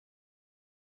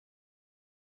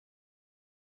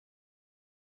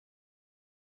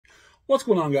What's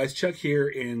going on, guys? Chuck here,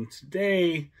 and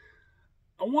today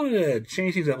I wanted to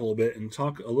change things up a little bit and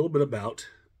talk a little bit about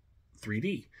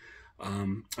 3D.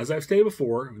 As I've stated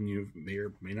before, and you may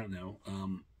or may not know,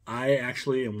 I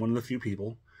actually am one of the few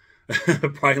people,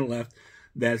 probably left,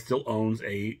 that still owns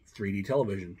a 3D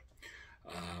television.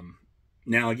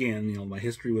 Now, again, my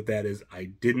history with that is I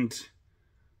didn't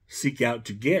seek out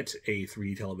to get a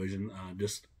 3D television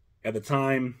just at the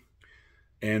time,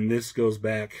 and this goes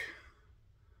back.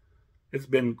 It's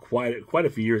been quite a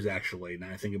few years, actually, now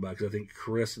I think about it, because I think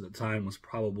Chris at the time was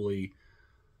probably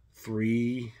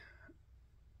 3,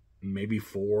 maybe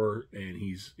 4, and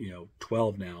he's,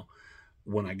 12 now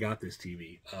when I got this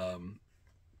TV. And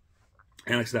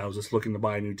like I said, I was just looking to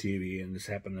buy a new TV, and this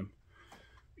happened to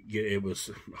get, it was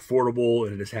affordable,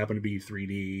 and it just happened to be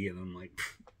 3D, and I'm like,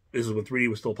 this is when 3D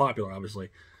was still popular, obviously.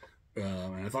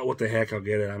 And I thought, what the heck, I'll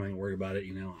get it, I'm not worried about it,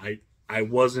 I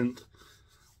wasn't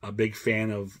a big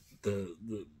fan of the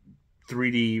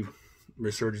 3D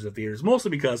resurgence of theaters,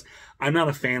 mostly because I'm not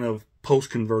a fan of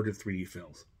post-converted 3D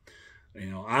films.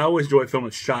 I always enjoy a film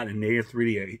that's shot in native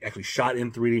 3D, actually shot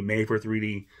in 3D, made for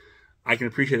 3D. I can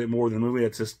appreciate it more than a movie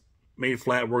that's just made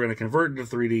flat. We're going to convert it to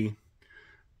 3D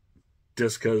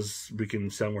just because we can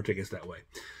sell more tickets that way.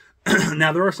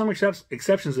 Now, there are some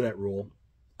exceptions to that rule.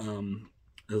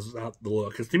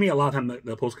 Because to me, a lot of times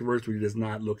the post-converted 3D does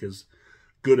not look as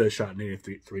good as shot in native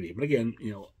 3D. But again,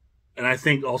 and I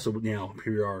think also now,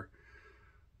 here we are,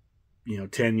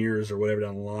 10 years or whatever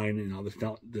down the line,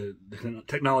 the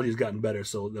technology has gotten better,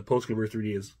 so the post-converted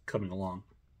 3D is coming along.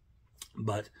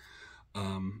 But,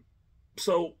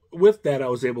 so with that, I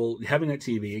was able, having that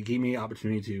TV, it gave me an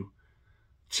opportunity to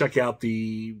check out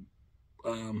the,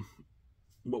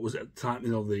 what was at the time,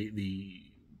 the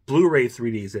Blu-ray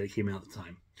 3Ds that came out at the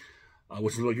time.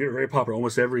 Which was very popular.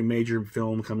 Almost every major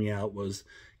film coming out was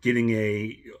getting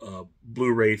a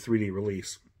Blu-ray 3D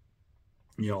release.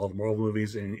 All the Marvel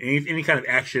movies and any kind of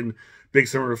action, big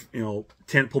summer,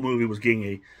 tentpole movie was getting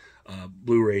a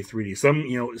Blu-ray 3D.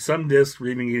 Some discs were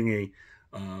even getting a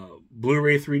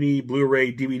Blu-ray 3D,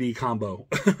 Blu-ray DVD combo.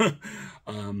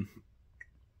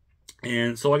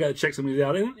 And so I got to check some of these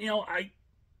out, and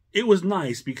it was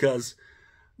nice because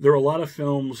there are a lot of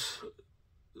films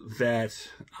that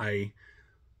I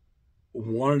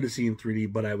wanted to see in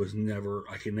 3D, but I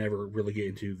could never really get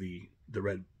into the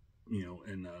red,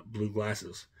 and blue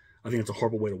glasses. I think it's a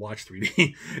horrible way to watch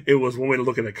 3D. It was one way to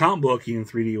look at a comic book in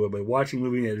 3D, but watching a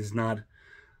movie that is not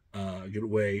a good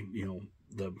way.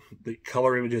 The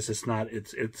color images,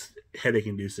 it's headache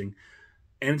inducing,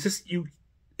 and it's just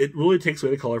it really takes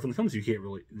away the color from the films. You can't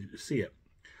really see it.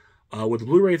 With the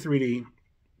Blu-ray 3D,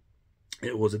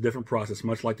 it was a different process,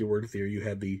 much like the word theory. You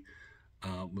had the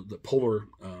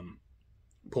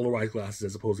polarized glasses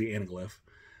as opposed to the anaglyph.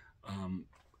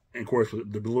 And of course,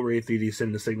 the Blu-ray 3D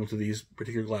sending a signal to these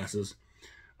particular glasses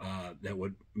that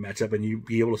would match up, and you'd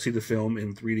be able to see the film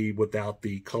in 3D without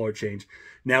the color change.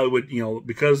 Now it would,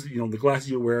 because the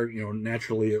glasses you wear,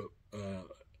 naturally,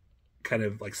 kind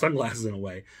of like sunglasses in a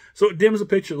way, so it dims the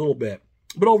picture a little bit.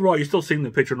 But overall, you're still seeing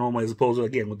the picture normally, as opposed to,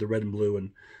 again, with the red and blue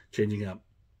and changing up.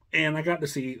 And I got to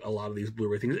see a lot of these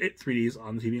Blu-ray things, 3Ds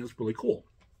on the TV, and it was really cool.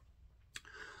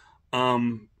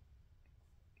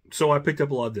 So I picked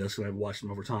up a lot of discs, and I've watched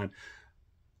them over time.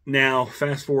 Now,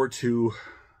 fast forward to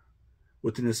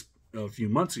within this a few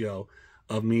months ago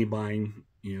of me buying,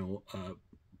 a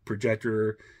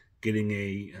projector, getting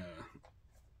a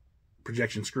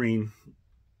projection screen.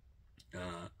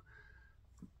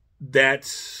 That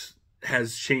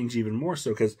has changed even more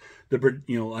so because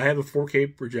I have a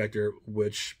 4K projector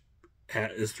which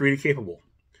is 3D capable.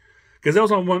 Because that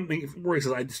was on one thing where he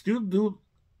says I still do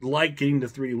like getting the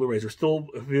 3D Blu-rays. There's still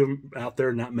a few of them out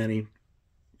there, not many.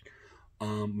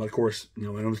 But of course, I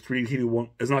know this 3D TV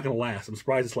is not going to last. I'm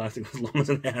surprised it's lasting as long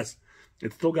as it has.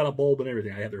 It's still got a bulb and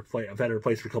everything. I've had it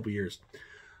replaced for a couple of years.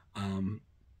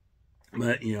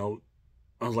 But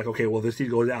I was like, okay, well, if this TV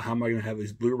goes out, how am I going to have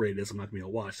these Blu-ray discs I'm not going to be able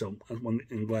to watch? So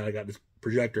I'm glad I got this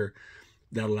projector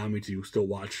that allowed me to still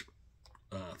watch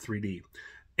 3D.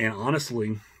 And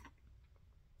honestly,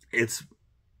 it's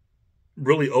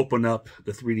really opened up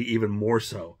the 3D even more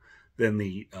so than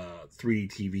the 3D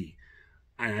TV.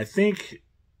 And I think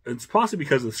it's possibly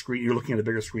because of the screen. You're looking at a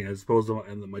bigger screen as opposed to,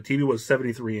 and my TV was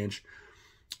 73-inch.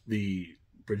 The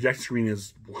projection screen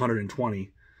is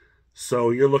 120.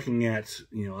 So you're looking at,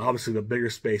 obviously the bigger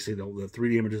space, the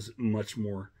 3D image is much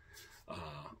more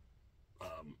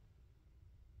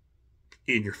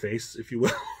in your face, if you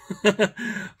will,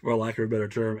 for lack of a better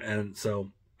term. And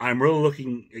so I'm really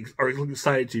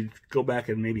excited to go back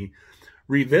and maybe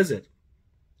revisit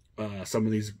some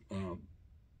of these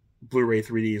Blu-ray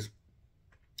 3Ds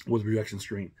with projection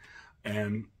screen.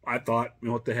 And I thought, you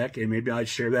know, what the heck, and maybe I'd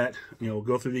share that, you know,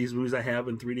 go through these movies I have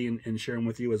in 3D and share them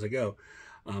with you as I go.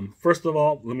 First of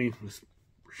all, let me just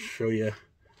show you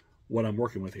what I'm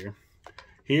working with here.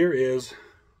 Here is a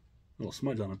little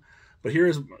smudge on them, but here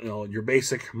is, you know,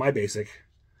 my basic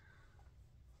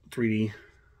 3D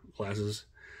glasses.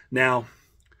 Now,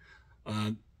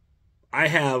 I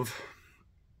have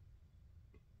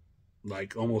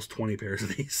like almost 20 pairs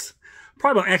of these.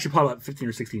 Probably about 15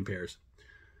 or 16 pairs.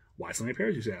 Why so many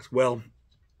pairs, you ask? Well,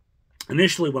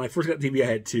 initially when I first got the TV,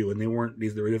 I had two, and they weren't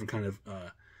these. They were different kind of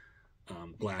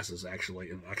glasses,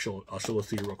 actually. And actually, I'll show this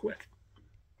to you real quick.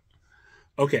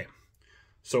 Okay,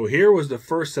 so here was the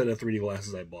first set of 3D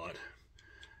glasses I bought,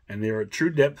 and they were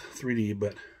True Depth 3D,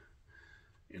 but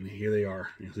and here they are.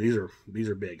 These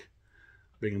are big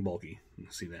and bulky. You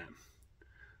can see that.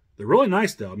 They're really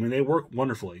nice, though. I mean, they work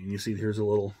wonderfully. And you see here's a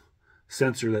little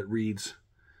sensor that reads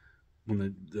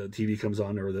when the TV comes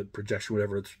on, or the projection,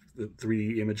 whatever, it's the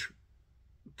 3D image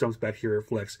jumps back here,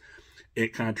 reflects.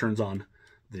 It kind of turns on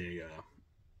the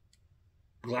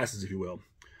glasses, if you will.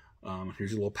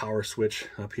 Here's a little power switch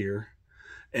up here.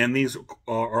 And these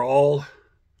are all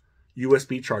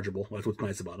USB chargeable. That's what's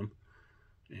nice about them.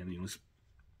 And you just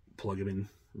plug them in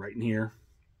right in here.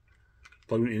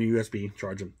 Plug them in a USB,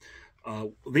 charge them.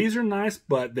 These are nice,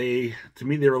 but to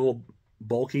me, they're a little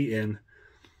bulky. And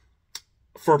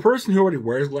for a person who already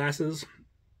wears glasses,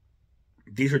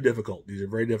 these are difficult. These are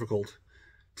very difficult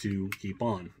to keep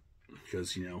on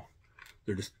because, you know,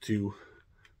 they're just too,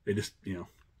 you know,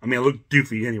 I mean, I look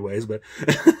doofy anyways, but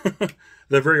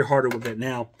they're very hard to look at.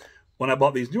 Now, when I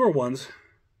bought these newer ones,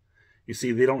 you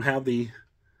see they don't have the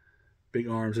big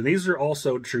arms. And these are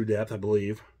also True Depth, I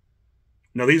believe.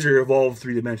 No, these are Evolved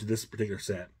 3 Dimension, this particular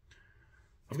set.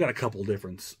 I've got a couple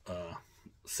different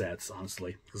sets,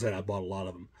 honestly, because I bought a lot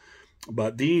of them.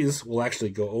 But these will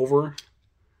actually go over,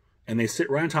 and they sit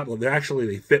right on top of them.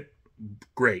 They fit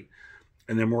great,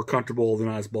 and they're more comfortable. They're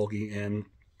not as bulky. And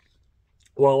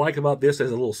what I like about this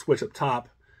is a little switch up top.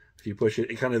 If you push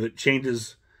it, it kind of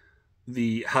changes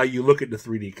how you look at the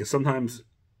 3D, because sometimes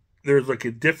there's like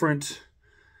a different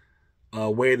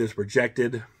way that's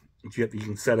projected that you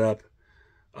can set up,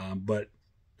 but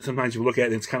sometimes you look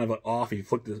at it, it's kind of off. You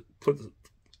push a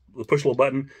little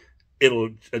button, it'll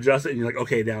adjust it, and you're like,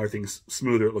 okay, now everything's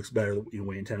smoother. It looks better the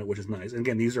way intended, which is nice. And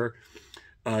again, these are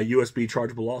USB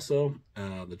chargeable also.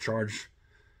 The charge,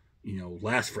 you know,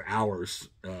 lasts for hours,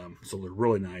 so they're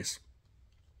really nice.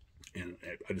 And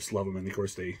I just love them. And of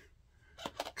course, they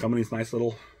come in these nice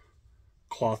little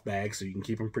cloth bags, so you can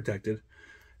keep them protected.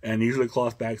 And usually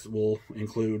cloth bags will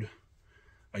include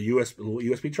a little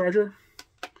USB charger.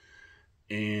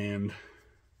 And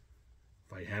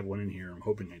if I have one in here, I'm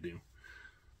hoping I do.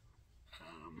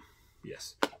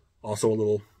 Yes. Also a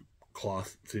little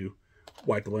cloth to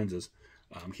wipe the lenses.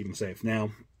 Keep them safe.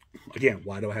 Now, again,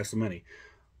 why do I have so many?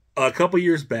 A couple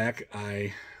years back,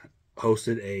 I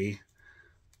hosted a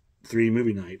 3D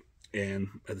movie night. And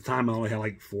at the time, I only had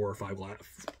like 4 or 5 glasses.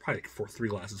 Probably 4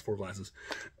 glasses.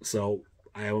 So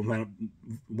I wanted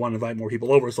to invite more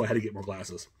people over, so I had to get more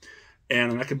glasses.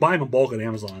 And I can buy them in bulk on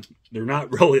Amazon. They're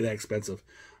not really that expensive.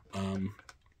 I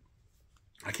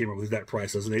can't remember the exact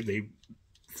prices. They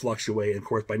fluctuate. And of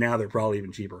course, by now, they're probably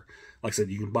even cheaper. Like I said,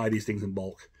 you can buy these things in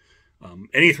bulk.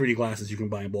 Any 3D glasses you can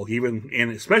buy in bulk,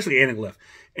 and especially Anaglyph.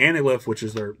 Anaglyph, which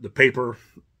is the paper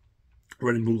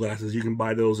red and blue glasses, you can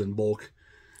buy those in bulk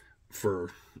for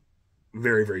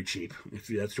very, very cheap, if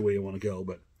that's the way you want to go.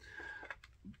 But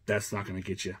that's not going to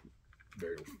get you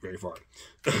very, very far.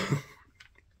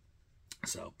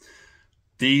 So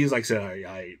these, like I said,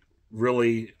 I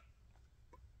really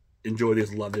enjoy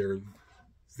these. They're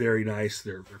very nice.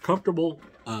 They're comfortable.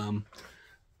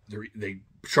 They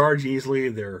charge easily.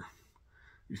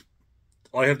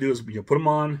 All you have to do is put them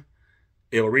on.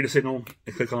 It'll read a signal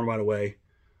and click on it right away.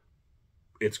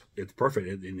 It's perfect.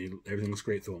 Everything looks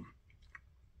great through them.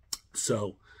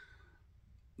 So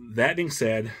that being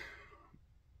said,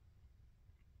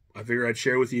 I figured I'd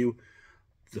share with you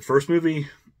the first movie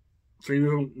 3D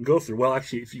movie we go through. Well,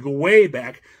 actually, if you go way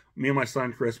back, me and my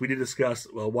son Chris, we did discuss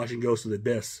watching Ghost of the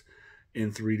Abyss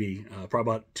in 3D, probably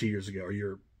about 2 years ago, or a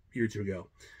year or two ago.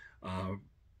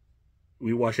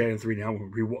 We watched that in 3D now.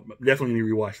 Definitely need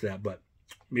to rewatch that, but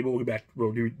maybe we'll go back.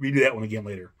 We'll redo that one again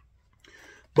later.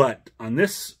 But on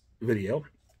this video,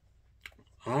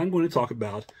 I'm going to talk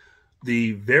about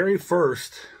the very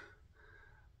first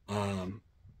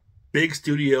big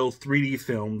studio 3D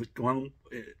film.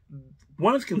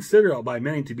 One is considered by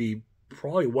many to be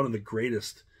probably one of the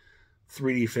greatest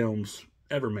 3D films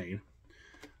ever made.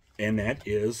 And that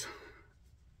is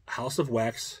House of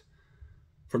Wax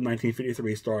from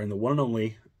 1953, starring the one and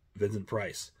only Vincent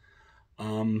Price.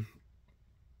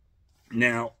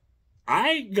 Now,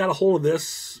 I got a hold of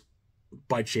this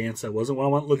by chance. That wasn't what I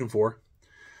went looking for.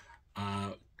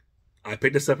 I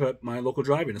picked this up at my local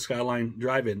drive-in, the Skyline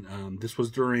Drive-In. This was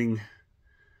during,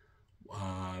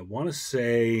 I want to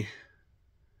say,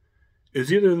 it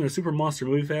was either their Super Monster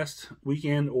Movie Fest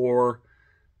weekend or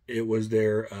it was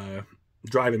their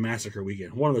Drive-In Massacre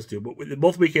weekend. One of those two. But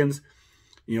both weekends,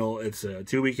 you know, it's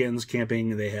 2 weekends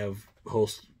camping. They have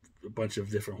host a bunch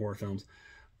of different horror films.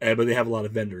 But they have a lot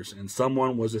of vendors. And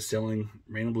someone was just selling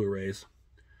random Blu-rays.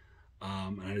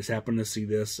 And I just happened to see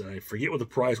this. And I forget what the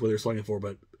price, what they're selling it for,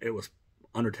 but it was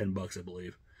under $10, I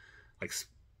believe. Like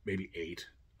maybe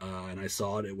 $8. And I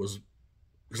saw it. It was,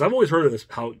 because I've always heard of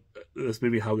this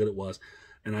movie, how good it was.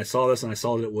 And I saw this and I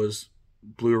saw that it was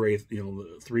Blu-ray, you know,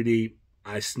 3D.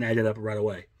 I snagged it up right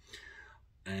away.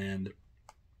 And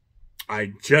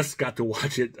I just got to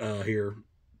watch it here,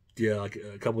 like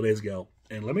a couple of days ago.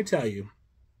 And let me tell you,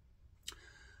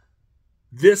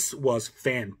 this was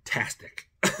fantastic.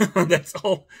 That's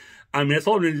all. I mean, that's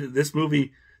all. This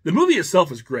movie, the movie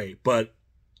itself is great, but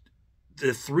the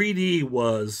 3D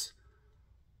was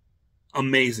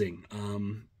amazing.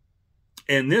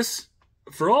 And this,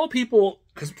 for all people,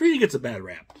 because 3D gets a bad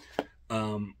rap,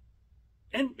 and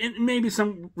maybe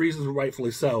some reasons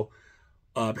rightfully so,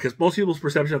 because most people's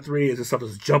perception of 3D is just stuff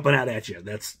that's jumping out at you.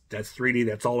 That's 3D.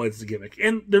 That's all it's a gimmick,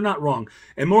 and they're not wrong.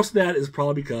 And most of that is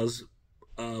probably because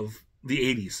of the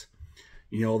 80s.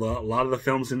 You know, a lot of the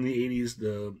films in the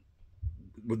 80s,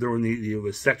 during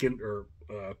the second or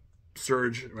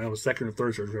surge, around the second or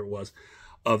third surge, whatever it was,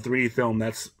 of 3D film,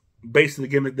 that's basically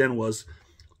the gimmick then was,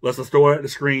 let's throw it at the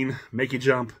screen, make you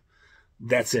jump,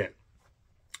 that's it.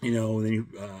 You know, and then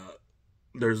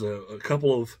there's a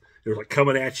couple of, there's like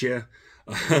Coming At You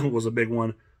was a big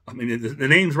one. I mean, the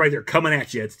name's right there, Coming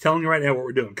At You. It's telling you right now what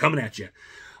we're doing, Coming At You.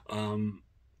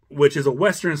 Which is a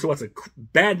Western, so it's a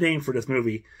bad name for this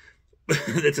movie.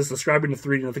 It's just describing the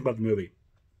 3D, nothing about the movie.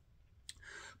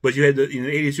 But you had in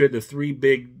the 80s, you had the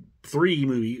three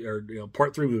movie, or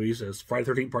part 3 movies. There's Friday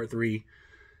the 13th Part 3,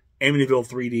 Amityville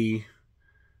 3D,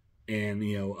 and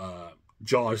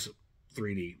Jaws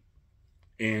 3D.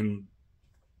 And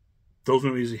those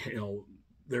movies,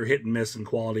 they're hit and miss in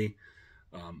quality.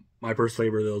 My personal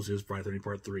favorite of those is Friday the 13th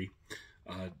Part 3.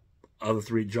 Other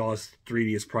 3, Jaws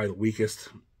 3D is probably the weakest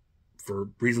for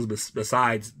reasons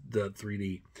besides the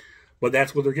 3D. But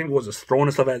that's what their gimmick was, just throwing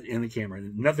stuff in the camera.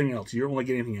 Nothing else. You don't really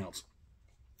get anything else.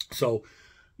 So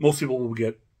most people will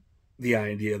get the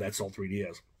idea that's all 3D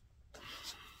is.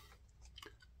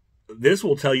 This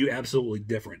will tell you absolutely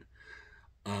different.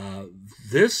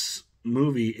 This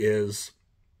movie is...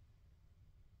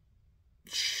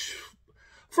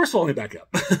 First of all, let me back up.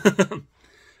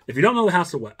 If you don't know the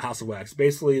House of Wax,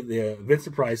 basically the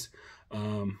Vincent Price,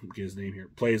 get his name here,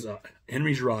 plays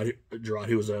Henry Girard,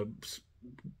 who was a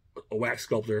wax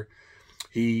sculptor.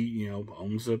 He,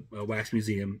 owns a wax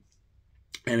museum,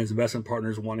 and his investment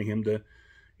partners wanting him to,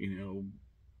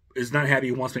 is not happy.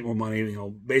 He wants to make more money.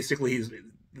 Basically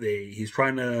he's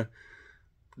trying to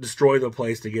destroy the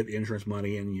place to get the insurance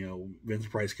money, and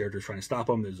Vincent Price's character is trying to stop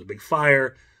him. There's a big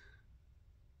fire,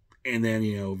 and then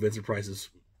Vincent Price is,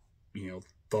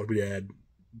 thought to be dead,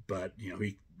 but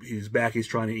he's back. He's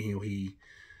trying to, he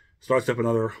starts up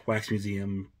another wax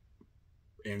museum,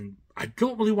 and I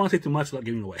don't really want to say too much without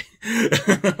giving away.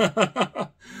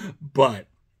 But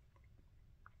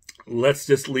let's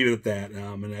just leave it at that.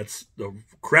 And that's the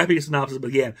crappy synopsis. But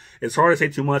again, it's hard to say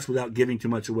too much without giving too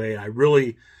much away. And I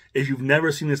really, if you've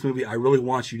never seen this movie, I really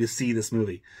want you to see this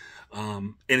movie.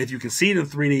 And if you can see it in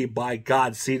 3D, by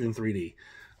God, see it in 3D,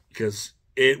 because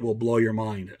it will blow your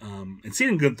mind. And see it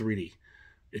in good 3D.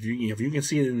 If you can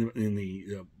see it in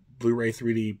the Blu-ray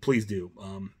 3D, please do.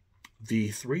 The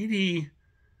 3D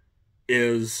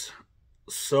is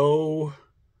so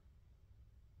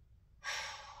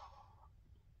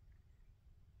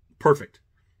perfect.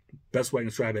 Best way to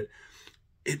describe it.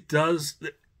 It does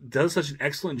such an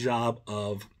excellent job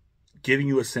of giving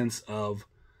you a sense of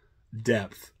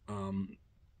depth.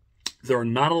 There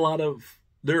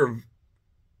are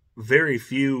very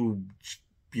few,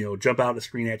 jump out of the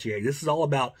screen at you. This is all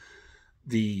about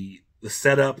the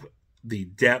setup, the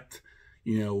depth.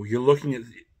 You're looking at,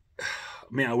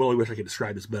 man, I really wish I could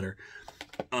describe this better.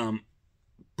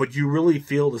 But you really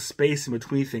feel the space in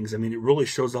between things. I mean, it really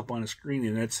shows up on a screen,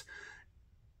 and it's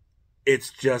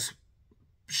just,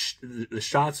 the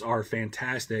shots are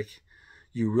fantastic.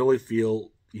 You really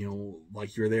feel,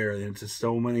 like you're there. And it's just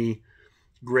so many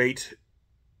great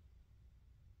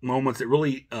moments that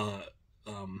really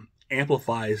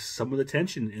amplifies some of the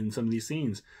tension in some of these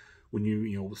scenes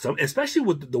when especially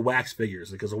with the wax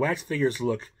figures, because the wax figures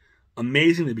look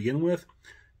amazing to begin with.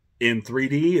 In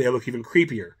 3D, they look even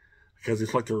creepier because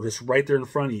it's like they're just right there in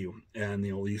front of you, and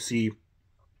you see,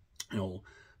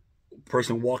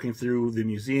 person walking through the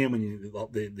museum, and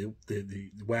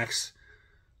the wax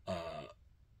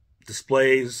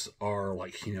displays are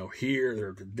like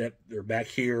here, they're back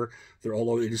here, they're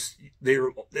all over.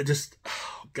 They're just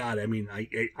oh God. I mean,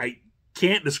 I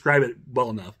can't describe it well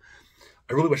enough.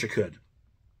 I really wish I could,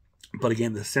 but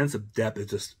again, the sense of depth is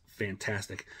just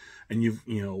fantastic, and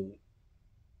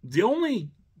the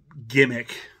only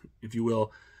gimmick, if you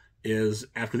will, is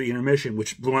after the intermission,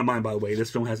 which blew my mind, by the way. This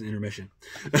film has an intermission.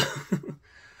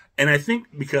 And I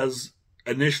think because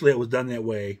initially it was done that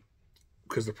way,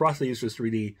 because the process they used for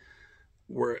 3D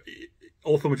were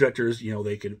old film projectors,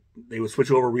 they would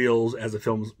switch over reels as the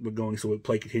films were going, so it would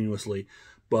play continuously.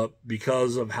 But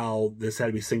because of how this had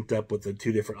to be synced up with the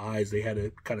two different eyes, they had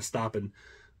to kind of stop and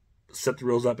set the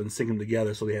reels up and sync them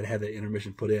together, so they had to have that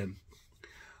intermission put in.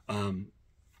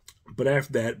 But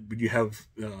after that, you have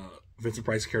Vincent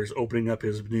Price characters opening up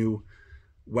his new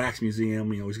wax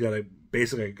museum. He's got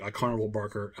basically a carnival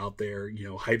barker out there,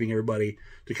 hyping everybody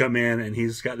to come in, and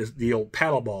he's got the old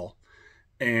paddle ball,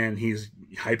 and he's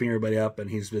hyping everybody up, and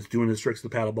he's just doing his tricks with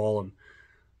the paddle ball. And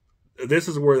this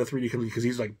is where the 3D comes in, because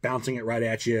he's like bouncing it right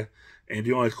at you and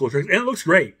doing all these cool tricks, and it looks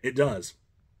great. It does.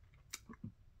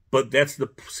 But that's the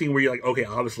scene where you're like, okay,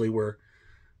 obviously we're,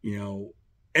 and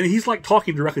he's like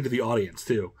talking directly to the audience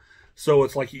too. So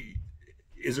it's like,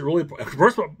 is it really?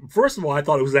 First of all, I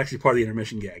thought it was actually part of the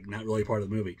intermission gag, not really part of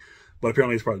the movie, but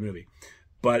apparently it's part of the movie.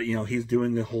 But he's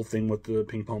doing the whole thing with the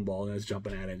ping pong ball and it's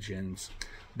jumping at it, and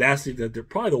that's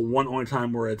probably the only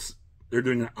time where they're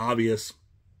doing an obvious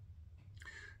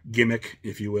gimmick,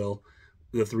 if you will,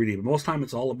 the 3D. But most time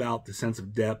it's all about the sense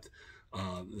of depth,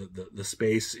 the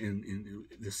space in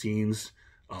the scenes,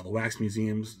 the wax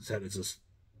museums that is just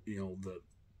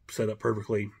set up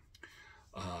perfectly.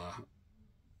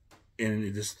 And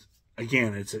it just,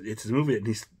 again, it's a movie that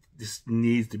just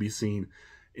needs to be seen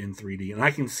in 3D. And I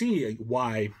can see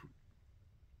why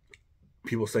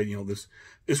people say,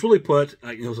 this really put,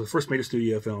 it was the first major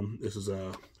studio film. This is,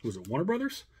 was it Warner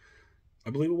Brothers?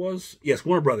 I believe it was. Yes,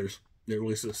 Warner Brothers. They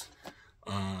released this.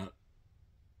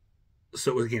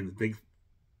 So again, the big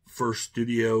first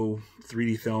studio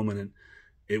 3D film, and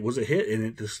it was a hit, and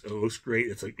it looks great.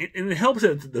 It's like, and it helps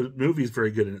that the movie is very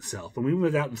good in itself. When we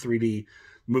went out in 3D, the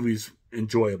movie's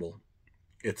enjoyable.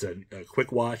 It's a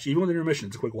quick watch, even with intermission.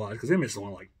 It's a quick watch, because intermission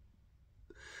is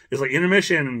it's like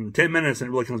intermission 10 minutes, and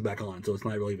it really comes back on. So it's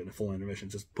not really even a full intermission;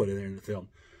 just put it there in the film.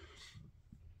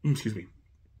 Excuse me.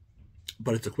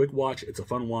 But it's a quick watch. It's a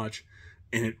fun watch,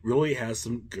 and it really has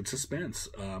some good suspense.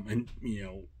 And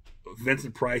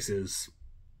Vincent Price. He's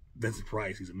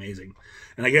amazing,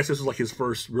 and I guess this was like his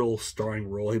first real starring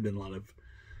role. He'd been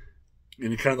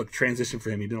and it kind of like transition for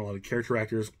him. He did a lot of character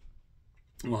actors,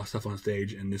 a lot of stuff on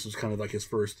stage, and this was kind of like his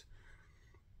first.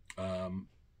 Kind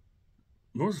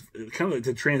of like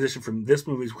the transition from this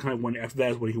movie is kind of when after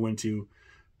that is when he went to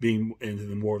being into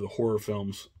the more of the horror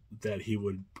films that he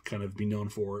would kind of be known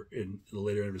for in the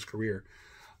later end of his career.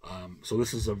 So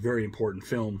this is a very important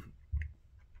film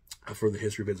for the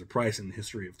history of Vincent Price and the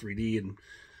history of 3D and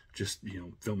just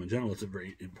film in general. It's a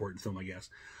very important film, I guess.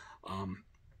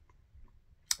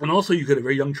 And also you get a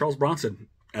very young Charles Bronson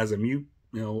as a mute,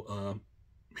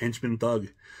 henchman thug,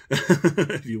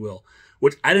 if you will,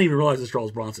 which I didn't even realize was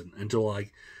Charles Bronson until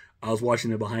I was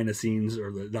watching the behind the scenes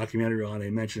or the documentary on. They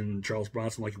mentioned Charles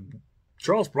Bronson,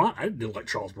 Charles Bronson. I didn't like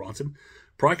Charles Bronson,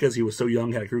 probably because he was so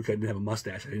young, had a crew cut, didn't have a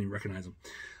mustache. I didn't even recognize him.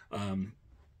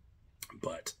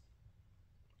 But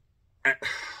I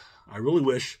really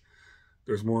wish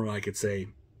there's more I could say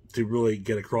to really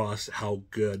get across how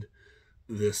good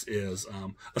this is,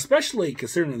 especially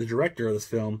considering the director of this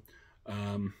film.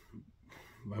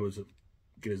 I was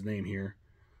get his name here.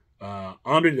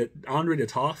 Andre de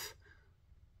Toth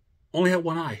only had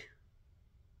one eye.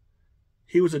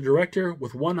 He was a director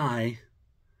with one eye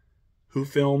who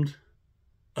filmed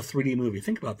a 3D movie.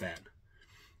 Think about that.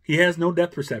 He has no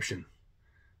depth perception,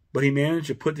 but he managed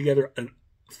to put together a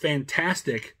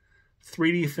fantastic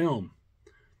 3D film.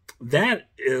 That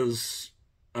is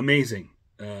amazing.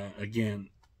 Again,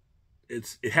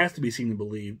 it has to be seen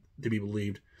to be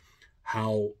believed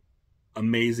how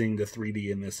amazing the 3D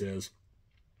in this is,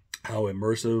 how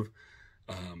immersive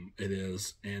it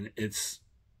is, and it's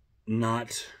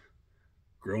not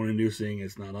groan-inducing.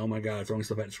 It's not, oh my god, throwing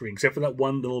stuff at the screen, except for that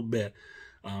one little bit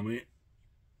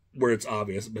where it's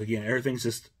obvious. But again, everything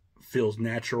just feels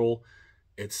natural.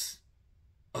 It's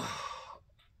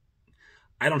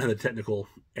I don't have the technical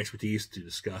expertise to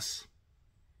discuss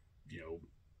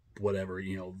whatever,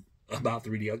 about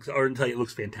 3D, or tell you it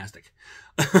looks fantastic.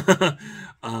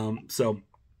 So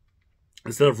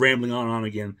instead of rambling on and on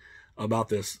again about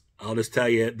this, I'll just tell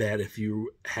you that if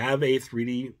you have a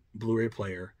 3D Blu-ray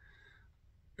player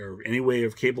or any way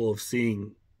of capable of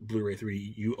seeing Blu-ray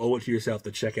 3D, you owe it to yourself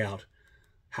to check out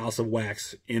House of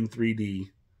Wax in 3D.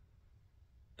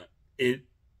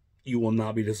 You will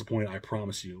not be disappointed, I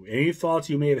promise you. Any thoughts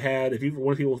you may have had, if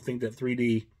one of people think that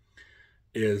 3D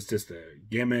is just a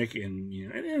gimmick,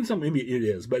 and some maybe it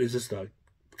is, but it's just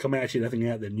come at you, nothing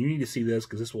out, then you need to see this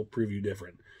because this will prove you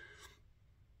different.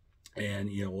 And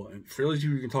for those of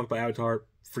you who can talk about Avatar,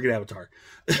 forget Avatar.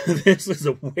 This is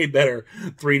a way better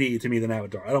 3D to me than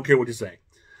Avatar. I don't care what you say.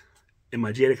 Am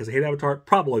I jaded because I hate Avatar?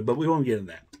 Probably, but we won't get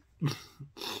into that.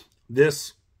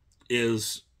 This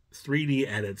is 3D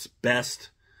at its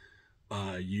best,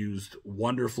 used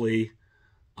wonderfully.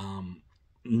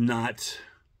 Not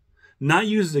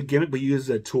used as a gimmick, but used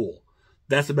as a tool.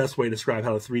 That's the best way to describe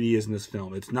how the 3D is in this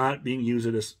film. It's not being used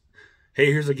as, hey,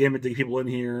 here's a gimmick to get people in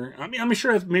here. I mean, I'm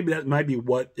sure maybe that might be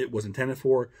what it was intended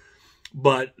for,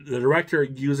 but the director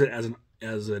used it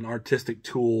as an artistic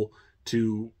tool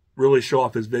to really show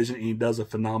off his vision, and he does a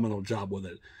phenomenal job with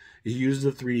it. He uses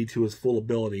the 3D to his full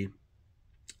ability,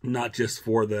 not just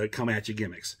for the come at you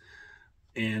gimmicks.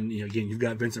 And again, you've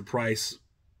got Vincent Price.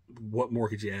 What more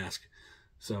could you ask?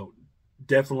 So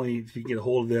definitely, if you get a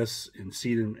hold of this and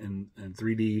see it in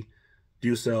 3D,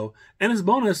 do so. And as a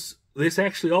bonus, this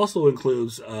actually also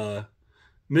includes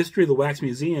Mystery of the Wax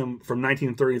Museum from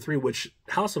 1933, which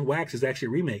House of Wax is actually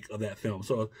a remake of that film.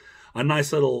 So a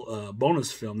nice little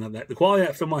bonus film. Now, the quality of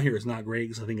that film on here is not great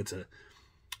because I think it's a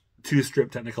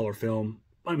 2-strip Technicolor film.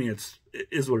 I mean, it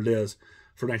is what it is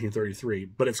for 1933.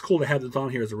 But it's cool to have this on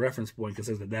here as a reference point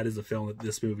because that is a film that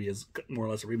this movie is more or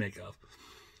less a remake of.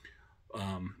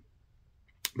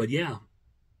 But yeah,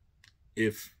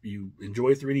 if you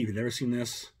enjoy 3D, if you've never seen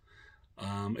this,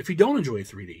 if you don't enjoy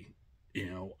 3D,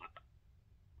 and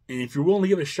if you're willing to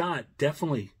give it a shot,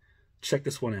 definitely check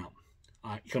this one out.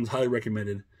 It comes highly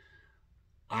recommended.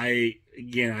 I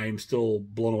am still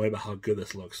blown away by how good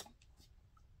this looks.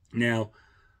 Now,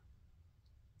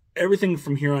 everything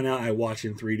from here on out I watch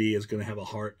in 3D is going to have a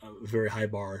very high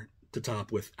bar to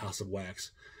top with House of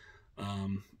Wax.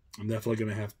 I'm definitely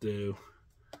going to have to.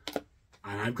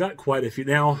 I've got quite a few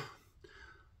now.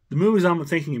 The movies I'm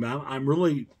thinking about,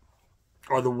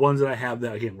 are the ones that I have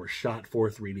that again were shot for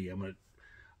 3D.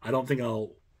 I don't think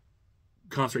I'll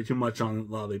concentrate too much on a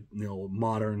lot of the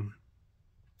modern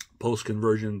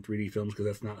post-conversion 3D films because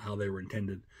that's not how they were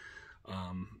intended.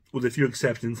 With a few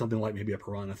exceptions, something like maybe a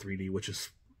Piranha 3D, which is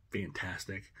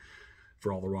fantastic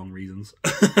for all the wrong reasons,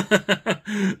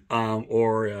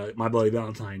 or My Bloody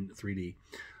Valentine 3D.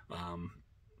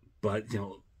 But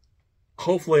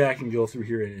hopefully I can go through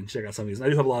here and check out some of these. And I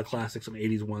do have a lot of classics, some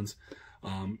 80s ones.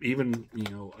 Even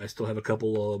I still have a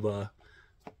couple of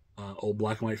old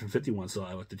black and white from 51, so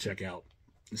I like to check out.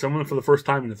 Some of them for the first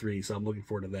time in the 3D, so I'm looking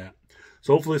forward to that.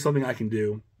 So hopefully it's something I can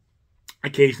do.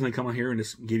 Occasionally come on here and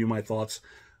just give you my thoughts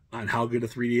on how good the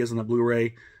 3D is on the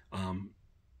Blu-ray.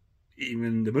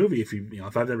 Even the movie, if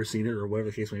I've never seen it or whatever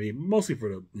the case may be, mostly for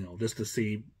the just to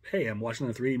see, hey, I'm watching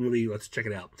a 3D movie, let's check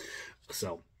it out.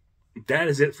 So that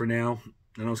is it for now.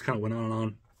 I know it's kind of went on and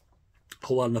on, a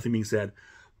whole lot of nothing being said,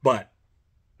 but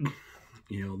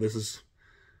this is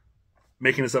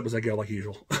making this up as I go like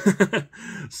usual.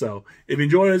 So if you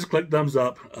enjoyed this, click thumbs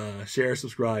up, share,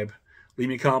 subscribe, leave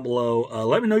me a comment below.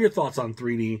 Let me know your thoughts on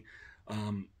 3D.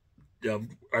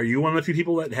 Are you one of the few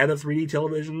people that had a 3D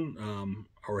television?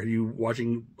 Or are you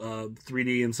watching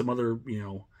 3D in some other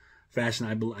fashion?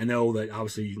 I know that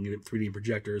obviously you can get 3D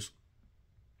projectors.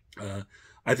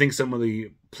 I think some of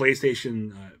the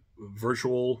PlayStation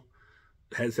virtual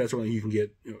headsets, where you can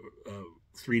get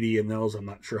 3D in those. I'm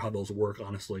not sure how those work,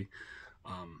 honestly.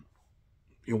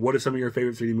 What are some of your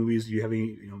favorite 3D movies? Do you have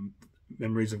any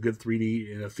memories of good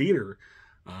 3D in a theater?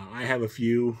 I have a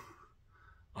few.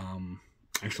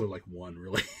 Actually, like one,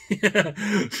 really,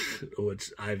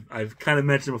 which I've kind of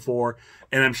mentioned before,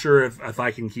 and I'm sure if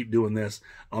I can keep doing this,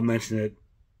 I'll mention it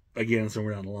again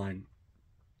somewhere down the line.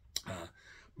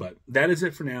 But that is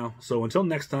it for now. So until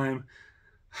next time,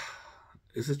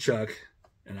 this is Chuck,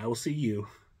 and I will see you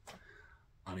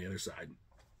on the other side.